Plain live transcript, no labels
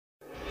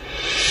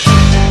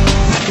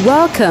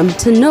Welcome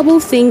to Noble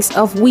Things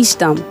of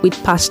Wisdom with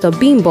Pastor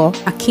Bimbo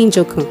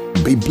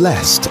Akinjokun. Be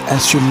blessed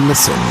as you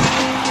listen.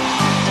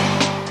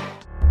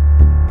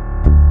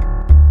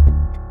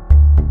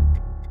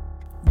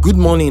 Good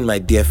morning, my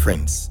dear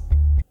friends.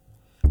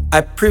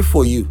 I pray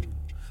for you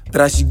that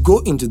as you go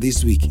into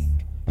this week,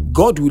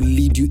 God will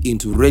lead you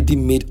into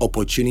ready-made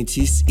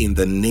opportunities in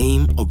the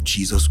name of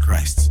Jesus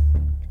Christ.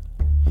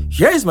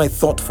 Here is my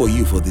thought for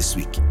you for this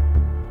week.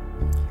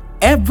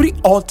 Every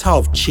altar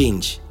of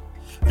change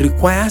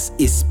requires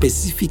a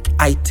specific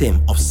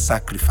item of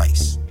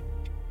sacrifice.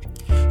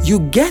 You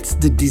get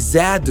the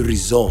desired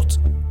result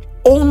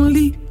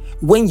only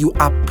when you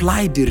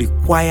apply the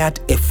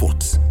required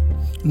effort,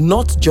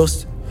 not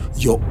just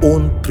your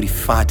own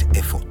preferred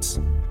efforts.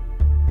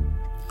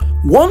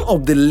 One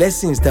of the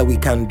lessons that we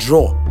can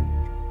draw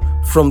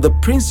from the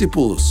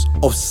principles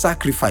of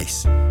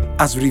sacrifice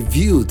as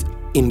revealed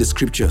in the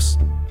scriptures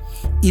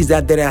is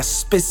that there are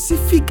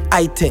specific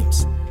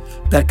items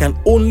that can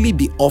only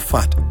be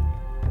offered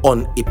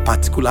on a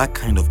particular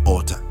kind of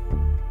altar.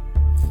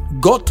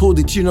 God told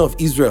the children of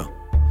Israel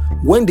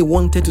when they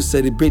wanted to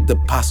celebrate the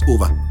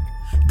Passover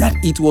that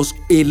it was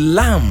a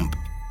lamb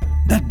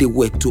that they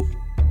were to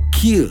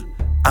kill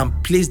and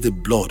place the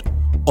blood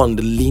on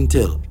the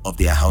lintel of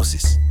their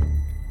houses.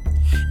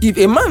 If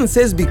a man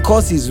says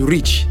because he's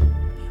rich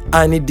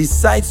and he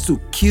decides to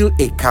kill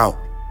a cow,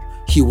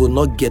 he will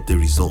not get the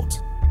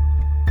result.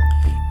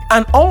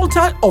 An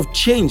altar of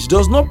change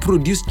does not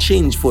produce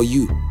change for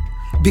you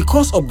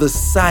because of the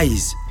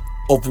size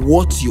of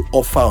what you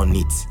offer on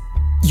it.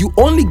 You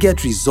only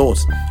get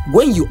results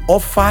when you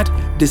offered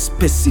the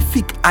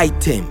specific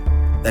item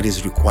that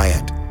is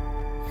required.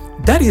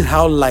 That is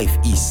how life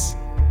is.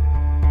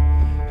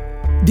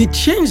 The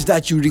change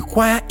that you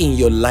require in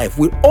your life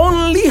will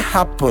only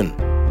happen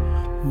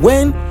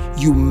when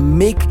you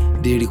make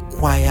the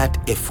required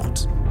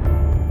effort.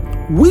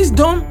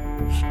 Wisdom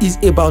is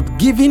about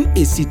giving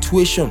a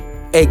situation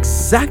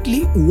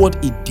exactly what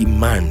it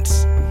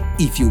demands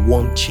if you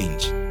want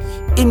change.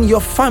 In your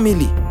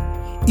family,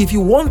 if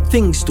you want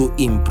things to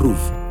improve,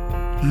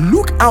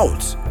 look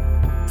out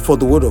for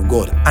the word of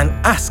God and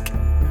ask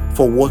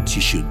for what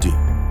you should do.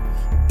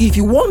 If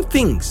you want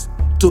things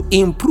to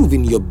improve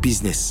in your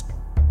business,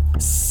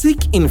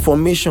 seek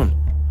information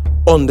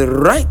on the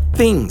right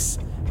things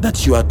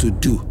that you are to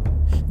do,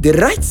 the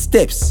right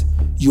steps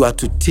you are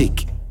to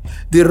take,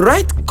 the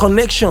right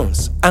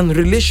connections and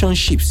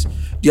relationships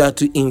you are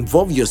to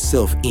involve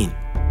yourself in,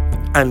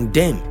 and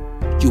then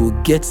you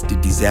will get the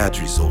desired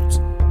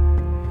result.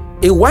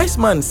 A wise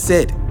man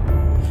said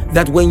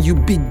that when you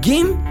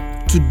begin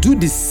to do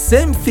the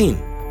same thing,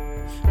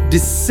 the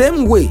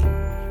same way,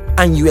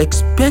 and you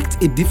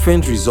expect a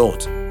different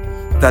result,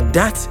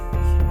 that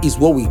is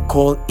what we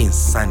call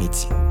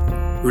insanity.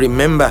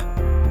 Remember,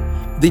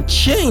 the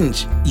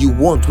change you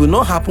want will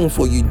not happen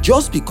for you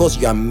just because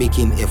you are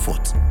making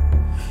effort.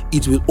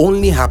 It will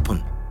only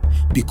happen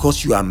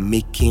because you are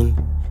making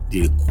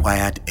the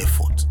required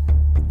effort.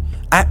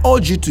 I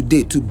urge you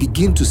today to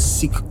begin to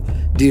seek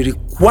the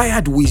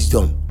required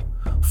wisdom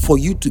for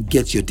you to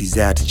get your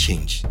desired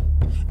change.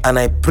 And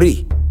I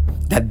pray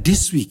that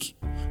this week,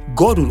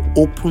 God will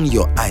open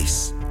your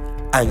eyes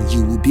and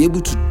you will be able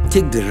to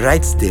take the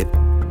right step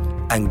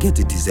and get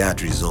the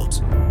desired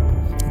result.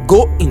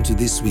 Go into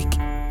this week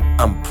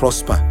and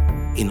prosper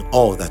in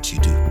all that you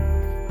do.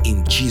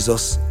 In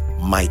Jesus'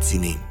 mighty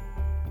name,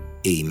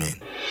 amen.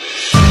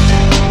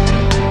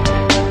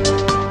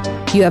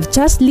 You have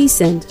just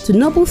listened to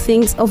Noble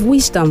Things of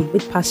Wisdom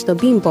with Pastor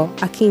Bimbo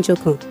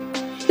Akinjokun.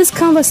 This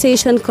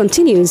conversation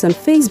continues on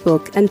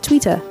Facebook and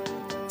Twitter.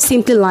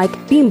 Simply like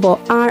Bimbo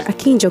R.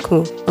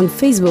 Akinjokun on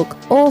Facebook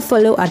or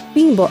follow at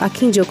Bimbo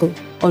Akinjokun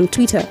on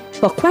Twitter.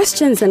 For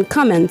questions and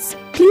comments,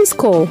 please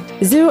call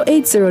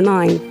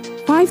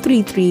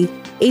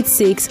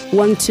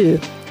 0809-533-8612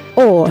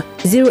 or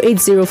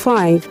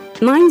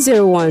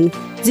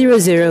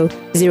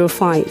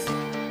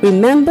 0805-901-0005.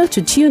 Remember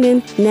to tune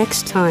in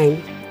next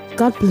time.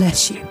 God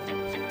bless you.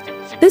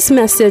 This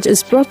message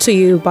is brought to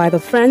you by the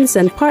friends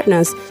and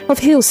partners of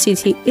Hill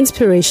City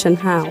Inspiration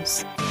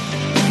House.